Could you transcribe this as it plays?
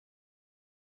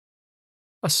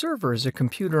A server is a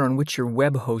computer on which your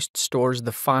web host stores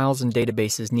the files and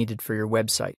databases needed for your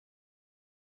website.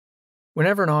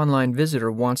 Whenever an online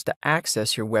visitor wants to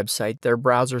access your website, their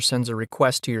browser sends a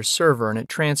request to your server and it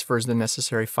transfers the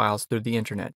necessary files through the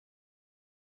internet.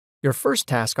 Your first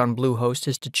task on Bluehost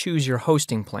is to choose your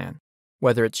hosting plan,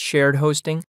 whether it's shared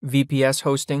hosting, VPS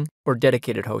hosting, or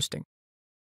dedicated hosting.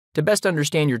 To best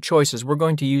understand your choices, we're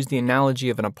going to use the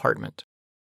analogy of an apartment.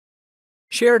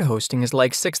 Shared hosting is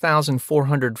like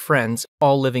 6,400 friends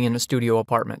all living in a studio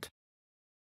apartment.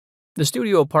 The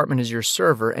studio apartment is your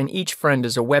server, and each friend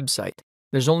is a website.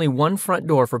 There's only one front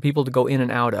door for people to go in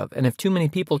and out of, and if too many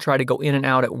people try to go in and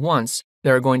out at once,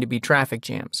 there are going to be traffic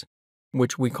jams,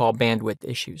 which we call bandwidth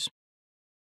issues.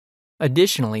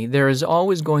 Additionally, there is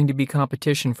always going to be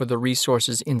competition for the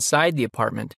resources inside the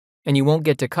apartment, and you won't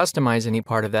get to customize any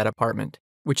part of that apartment,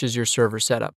 which is your server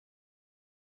setup.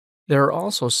 There are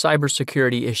also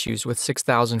cybersecurity issues with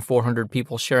 6,400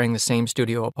 people sharing the same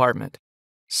studio apartment.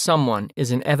 Someone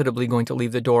is inevitably going to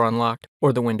leave the door unlocked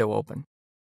or the window open.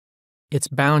 It's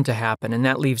bound to happen, and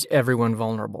that leaves everyone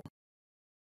vulnerable.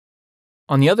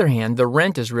 On the other hand, the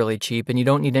rent is really cheap and you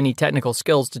don't need any technical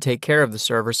skills to take care of the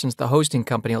server since the hosting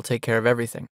company will take care of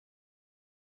everything.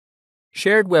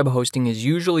 Shared web hosting is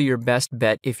usually your best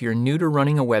bet if you're new to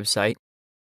running a website,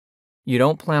 you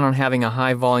don't plan on having a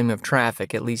high volume of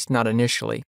traffic, at least not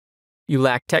initially, you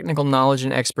lack technical knowledge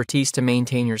and expertise to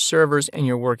maintain your servers, and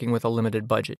you're working with a limited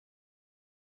budget.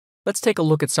 Let's take a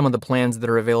look at some of the plans that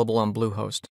are available on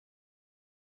Bluehost.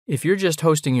 If you're just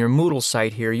hosting your Moodle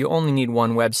site here, you only need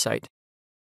one website.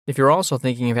 If you're also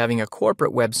thinking of having a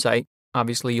corporate website,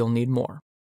 obviously you'll need more.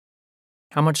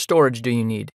 How much storage do you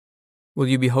need? Will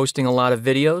you be hosting a lot of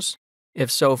videos?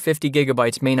 If so, 50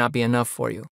 gigabytes may not be enough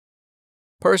for you.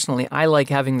 Personally, I like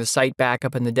having the site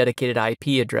backup and the dedicated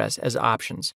IP address as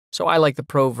options, so I like the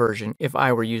Pro version if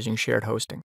I were using shared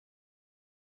hosting.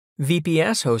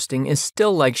 VPS hosting is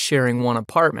still like sharing one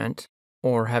apartment,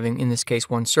 or having, in this case,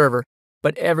 one server,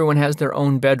 but everyone has their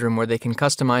own bedroom where they can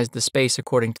customize the space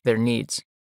according to their needs.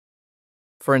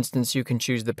 For instance, you can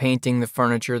choose the painting, the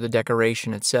furniture, the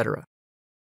decoration, etc.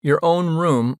 Your own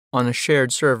room on a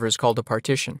shared server is called a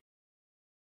partition.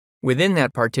 Within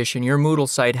that partition, your Moodle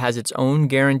site has its own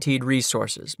guaranteed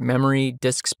resources, memory,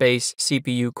 disk space,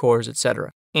 CPU cores, etc.,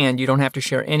 and you don't have to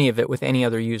share any of it with any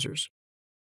other users.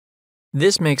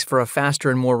 This makes for a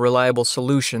faster and more reliable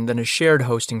solution than a shared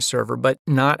hosting server, but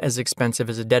not as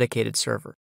expensive as a dedicated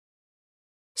server.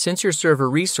 Since your server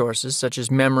resources, such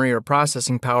as memory or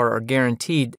processing power, are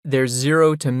guaranteed, there's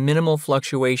zero to minimal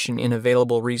fluctuation in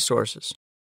available resources.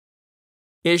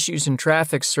 Issues and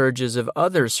traffic surges of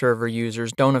other server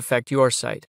users don't affect your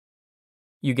site.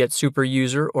 You get super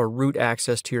user or root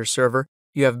access to your server.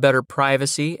 You have better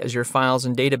privacy as your files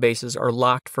and databases are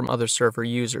locked from other server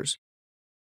users.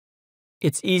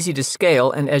 It's easy to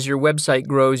scale, and as your website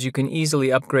grows, you can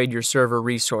easily upgrade your server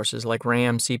resources like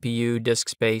RAM, CPU, disk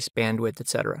space, bandwidth,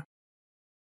 etc.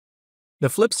 The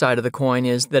flip side of the coin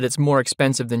is that it's more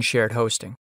expensive than shared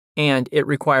hosting, and it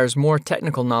requires more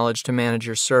technical knowledge to manage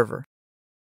your server.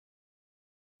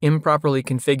 Improperly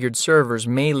configured servers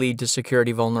may lead to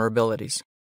security vulnerabilities.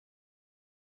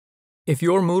 If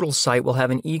your Moodle site will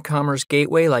have an e-commerce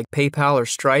gateway like PayPal or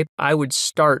Stripe, I would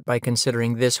start by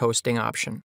considering this hosting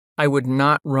option. I would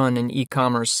not run an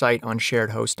e-commerce site on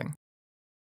shared hosting.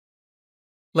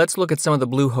 Let's look at some of the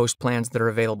Bluehost plans that are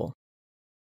available.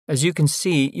 As you can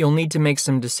see, you'll need to make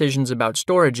some decisions about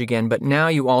storage again, but now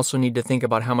you also need to think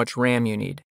about how much RAM you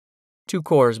need. 2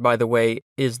 cores, by the way,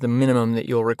 is the minimum that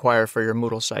you'll require for your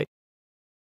Moodle site.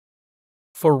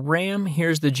 For RAM,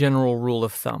 here's the general rule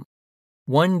of thumb.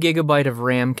 1 gigabyte of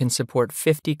RAM can support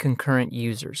 50 concurrent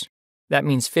users. That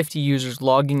means 50 users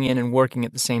logging in and working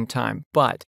at the same time,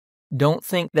 but don't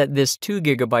think that this 2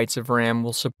 gigabytes of RAM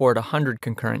will support 100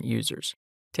 concurrent users.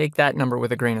 Take that number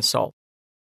with a grain of salt.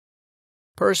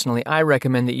 Personally, I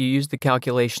recommend that you use the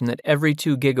calculation that every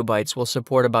 2 gigabytes will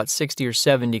support about 60 or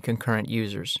 70 concurrent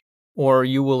users, or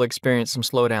you will experience some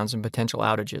slowdowns and potential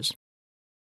outages.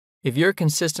 If you're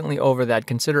consistently over that,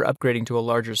 consider upgrading to a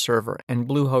larger server, and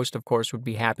Bluehost, of course, would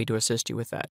be happy to assist you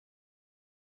with that.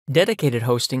 Dedicated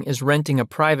hosting is renting a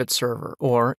private server,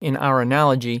 or, in our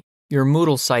analogy, your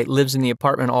Moodle site lives in the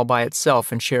apartment all by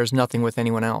itself and shares nothing with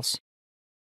anyone else.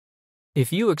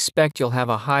 If you expect you'll have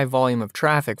a high volume of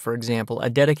traffic, for example, a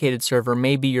dedicated server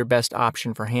may be your best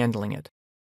option for handling it.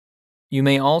 You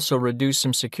may also reduce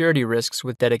some security risks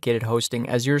with dedicated hosting,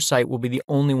 as your site will be the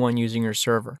only one using your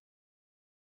server.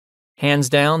 Hands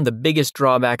down, the biggest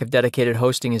drawback of dedicated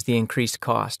hosting is the increased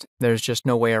cost. There's just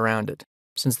no way around it.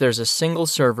 Since there's a single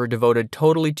server devoted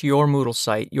totally to your Moodle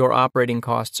site, your operating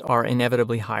costs are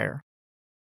inevitably higher.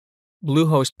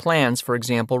 Bluehost plans, for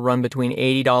example, run between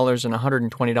 $80 and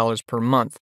 $120 per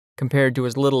month, compared to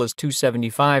as little as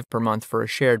 $275 per month for a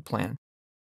shared plan.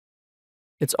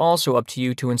 It's also up to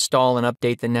you to install and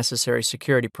update the necessary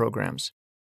security programs.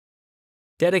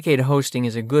 Dedicated hosting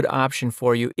is a good option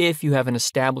for you if you have an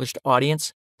established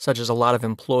audience, such as a lot of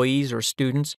employees or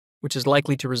students, which is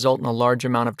likely to result in a large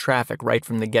amount of traffic right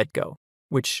from the get-go,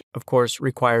 which, of course,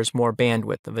 requires more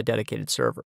bandwidth of a dedicated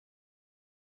server.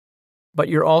 But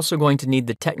you're also going to need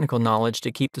the technical knowledge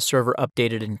to keep the server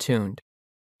updated and tuned.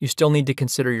 You still need to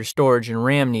consider your storage and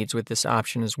RAM needs with this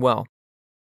option as well.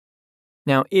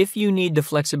 Now, if you need the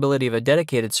flexibility of a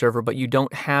dedicated server but you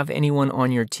don't have anyone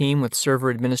on your team with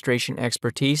server administration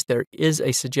expertise, there is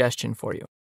a suggestion for you.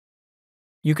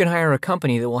 You can hire a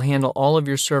company that will handle all of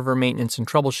your server maintenance and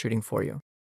troubleshooting for you.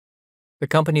 The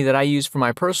company that I use for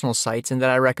my personal sites and that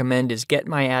I recommend is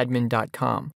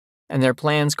getmyadmin.com, and their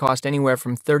plans cost anywhere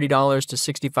from $30 to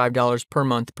 $65 per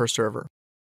month per server.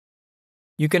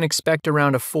 You can expect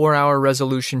around a 4-hour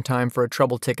resolution time for a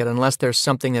trouble ticket unless there's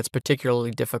something that's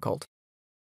particularly difficult.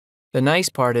 The nice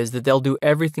part is that they'll do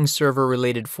everything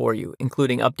server-related for you,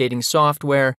 including updating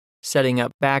software, setting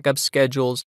up backup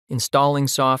schedules, installing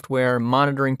software,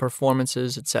 monitoring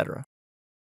performances, etc.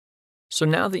 So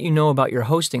now that you know about your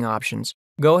hosting options,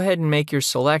 go ahead and make your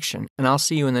selection, and I'll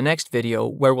see you in the next video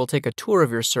where we'll take a tour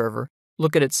of your server,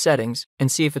 look at its settings, and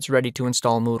see if it's ready to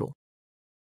install Moodle.